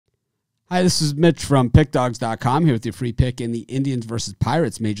Hi, this is Mitch from PickDawgz.com here with your free pick in the Indians versus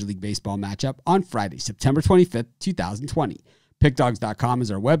Pirates Major League Baseball matchup on Friday, September 25th, 2020. PickDawgz.com is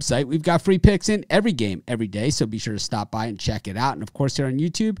our website. We've got free picks in every game, every day, so be sure to stop by and check it out. And, of course, here on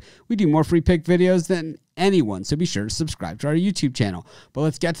YouTube, we do more free pick videos than anyone, so be sure to subscribe to our YouTube channel. But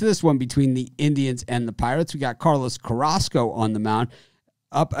let's get to this one between the Indians and the Pirates. We got Carlos Carrasco on the mound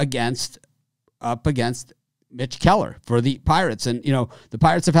up against Mitch Keller for the Pirates. And, you know, the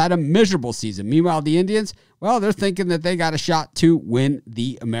Pirates have had a miserable season. Meanwhile, the Indians, well, they're thinking that they got a shot to win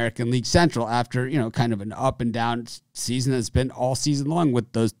the American League Central after, you know, kind of an up and down season that's been all season long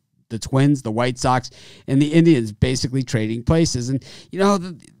with the Twins, the White Sox, and the Indians basically trading places. And, you know,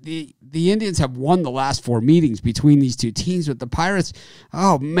 the Indians have won the last 4 meetings between these two teams, but the Pirates,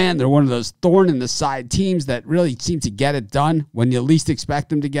 oh, man, they're one of those thorn-in-the-side teams that really seem to get it done when you least expect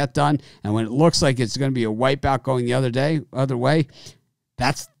them to get done. And when it looks like it's going to be a wipeout going the other way,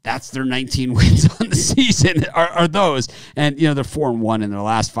 that's their 19 wins on the season are those. And, you know, they're 4-1 in their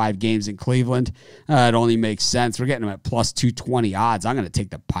last 5 games in Cleveland. It only makes sense. We're getting them at plus 220 odds. I'm going to take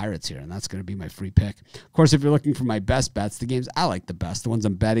the Pirates here, and that's going to be my free pick. Of course, if you're looking for my best bets, the games I like the best, the ones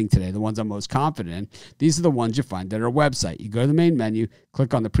I'm betting today, the ones I'm most confident in, these are the ones you find at our website. You go to the main menu,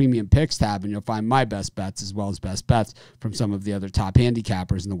 click on the Premium Picks tab, and you'll find my best bets as well as best bets from some of the other top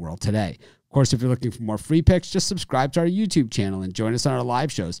handicappers in the world today. Of course, if you're looking for more free picks, just subscribe to our YouTube channel and join us on our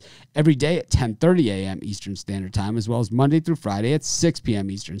live shows every day at 10:30 a.m. Eastern Standard Time, as well as Monday through Friday at 6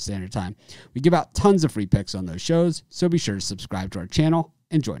 p.m. Eastern Standard Time. We give out tons of free picks on those shows, so be sure to subscribe to our channel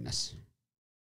and join us.